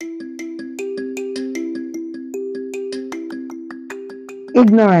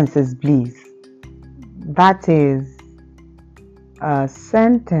Ignorance is bliss. That is a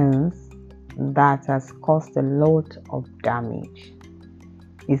sentence that has caused a lot of damage.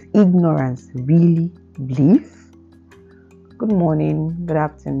 Is ignorance really bliss? Good morning, good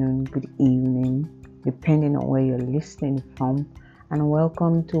afternoon, good evening, depending on where you're listening from, and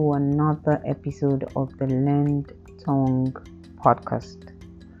welcome to another episode of the Learned Tongue podcast.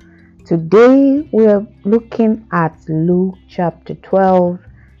 Today we are looking at Luke chapter 12,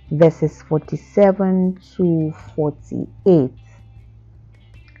 verses 47 to 48.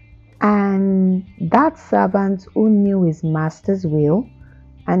 And that servant who knew his master's will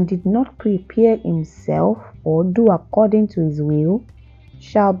and did not prepare himself or do according to his will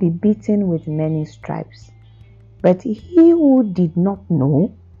shall be beaten with many stripes. But he who did not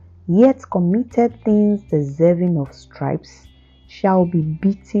know, yet committed things deserving of stripes, shall be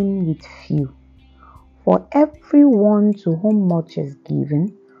beaten with few. For everyone to whom much is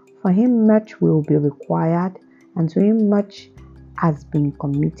given, for him much will be required, and to him much has been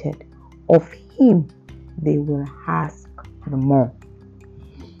committed. Of him they will ask the more.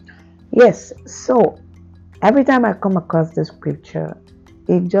 Yes, so every time I come across the scripture,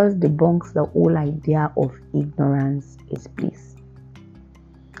 it just debunks the whole idea of ignorance is bliss.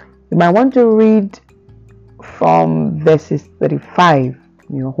 You might want to read from verses 35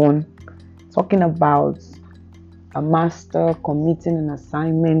 in your own, talking about a master committing an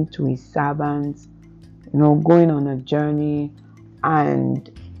assignment to his servants, going on a journey. And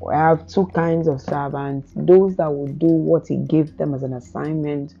we have two kinds of servants: those that will do what he gave them as an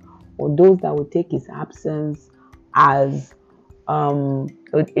assignment, or those that will take his absence as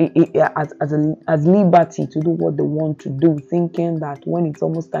liberty to do what they want to do, thinking that when it's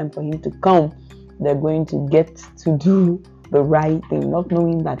almost time for him to come, they're going to get to do the right thing, not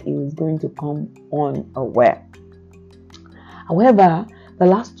knowing that he is going to come unaware. However, the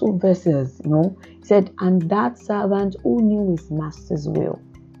last two verses, said, and that servant who knew his master's will.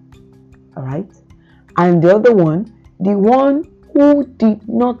 All right. And the other one, the one who did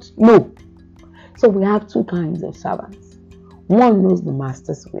not know. So we have two kinds of servants. One knows the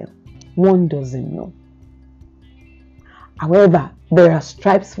master's will. One doesn't know. However, there are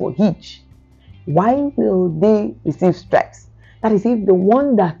stripes for each. Why will they receive stripes? That is, if the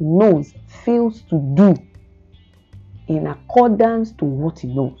one that knows fails to do in accordance to what he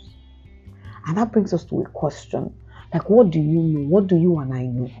knows. And that brings us to a question. Like, what do you know? What do you and I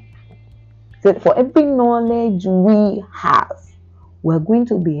know? So for every knowledge we have, we're going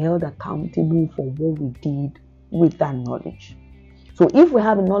to be held accountable for what we did with that knowledge. So if we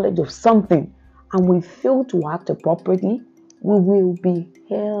have a knowledge of something and we fail to act appropriately, we will be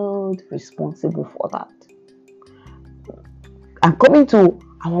held responsible for that. And coming to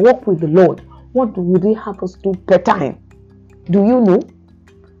our walk with the Lord, what would He have us do per time? Do you know?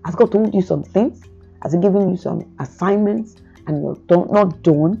 Has God told you some things? Has He given you some assignments and you're not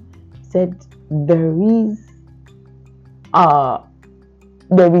done? He said there is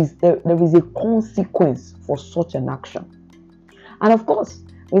a consequence for such an action. And of course,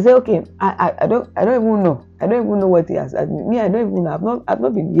 we say, okay, I don't even know. I don't even know what He has. I don't even know. I've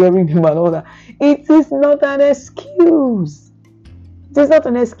not been hearing Him and all that. It is not an excuse. It is not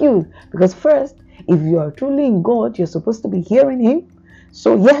an excuse. Because first, if you are truly in God, you're supposed to be hearing Him.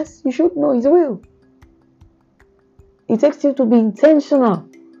 So yes, you should know His will. It takes you to be intentional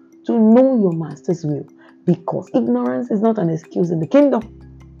to know your master's will. Because ignorance is not an excuse in the kingdom.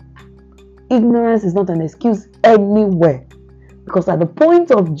 Ignorance is not an excuse anywhere. Because at the point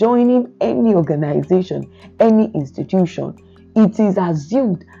of joining any organization, any institution, it is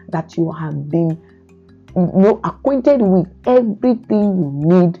assumed that you have been acquainted with everything you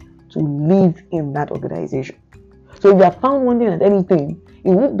need to live in that organization. So if you have found one thing at anything,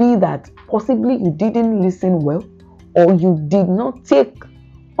 it would be that possibly you didn't listen well, or you did not take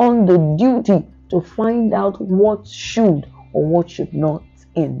on the duty to find out what should or what should not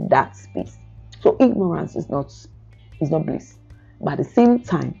in that space. So ignorance is not bliss. But at the same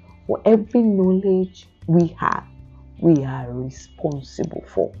time, for every knowledge we have, we are responsible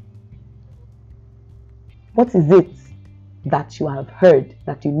for. What is it that you have heard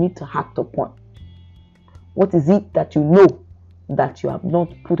that you need to act upon? What is it that you know that you have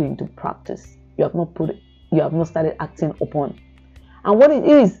not put into practice? You have not started acting upon. And what it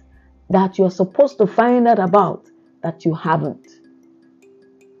is that you're supposed to find out about that you haven't.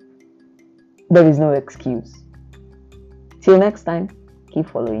 There is no excuse. Till next time, keep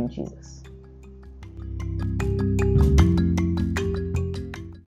following Jesus.